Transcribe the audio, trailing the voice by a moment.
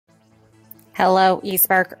Hello,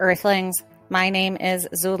 eSpark Earthlings. My name is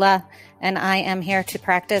Zula, and I am here to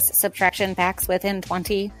practice subtraction facts within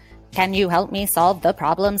 20. Can you help me solve the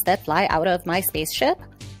problems that fly out of my spaceship?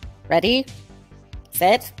 Ready,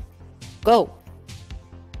 set, go.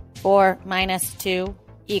 4 minus 2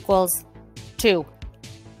 equals 2.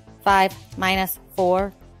 5 minus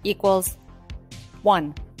 4 equals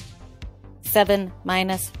 1. 7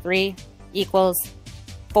 minus 3 equals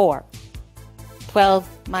 4.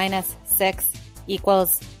 12 minus 6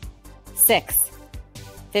 equals 6.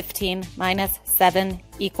 15 minus 7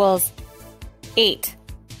 equals 8.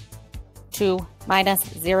 2 minus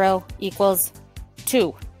 0 equals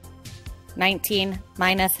 2. 19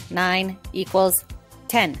 minus 9 equals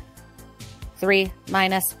 10. 3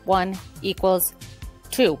 minus 1 equals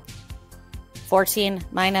 2. 14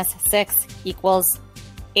 minus 6 equals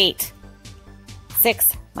 8.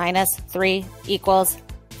 6 minus 3 equals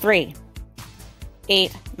 3.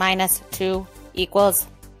 8 minus 2 equals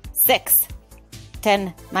 6.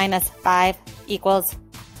 10 minus 5 equals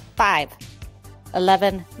 5.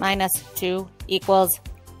 11 minus 2 equals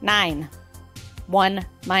 9. 1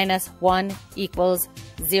 minus 1 equals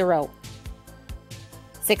 0.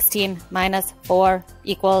 16 minus 4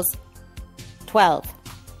 equals 12.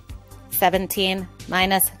 17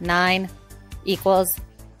 minus 9 equals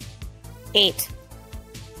 8.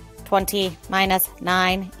 20 minus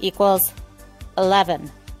 9 equals 11.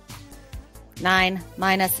 9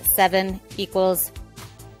 minus 7 equals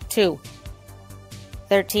 2.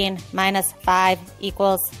 13 minus 5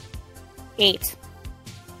 equals 8.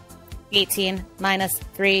 18 minus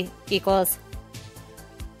 3 equals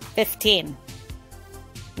 15.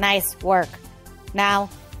 Nice work. Now,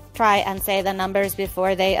 try and say the numbers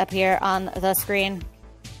before they appear on the screen.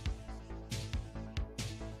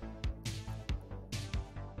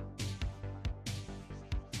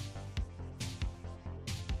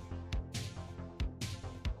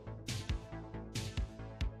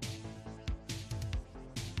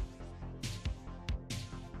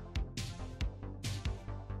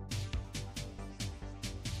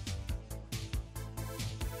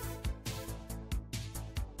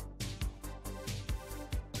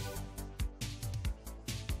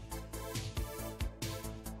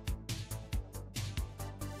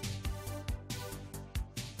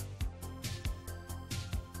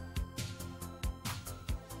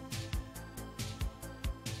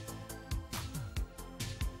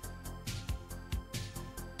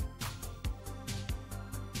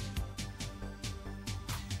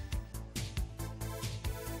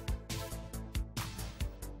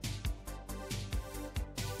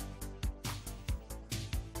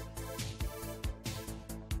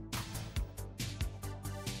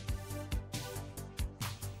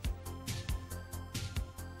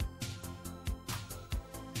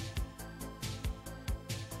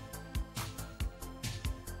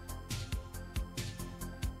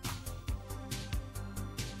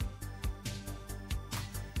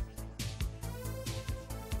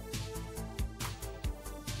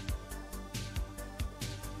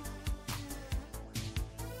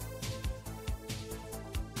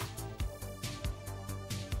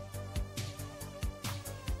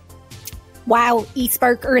 Wow,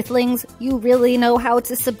 eSpark Earthlings, you really know how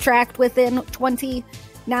to subtract within 20.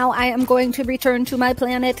 Now I am going to return to my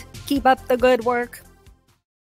planet. Keep up the good work.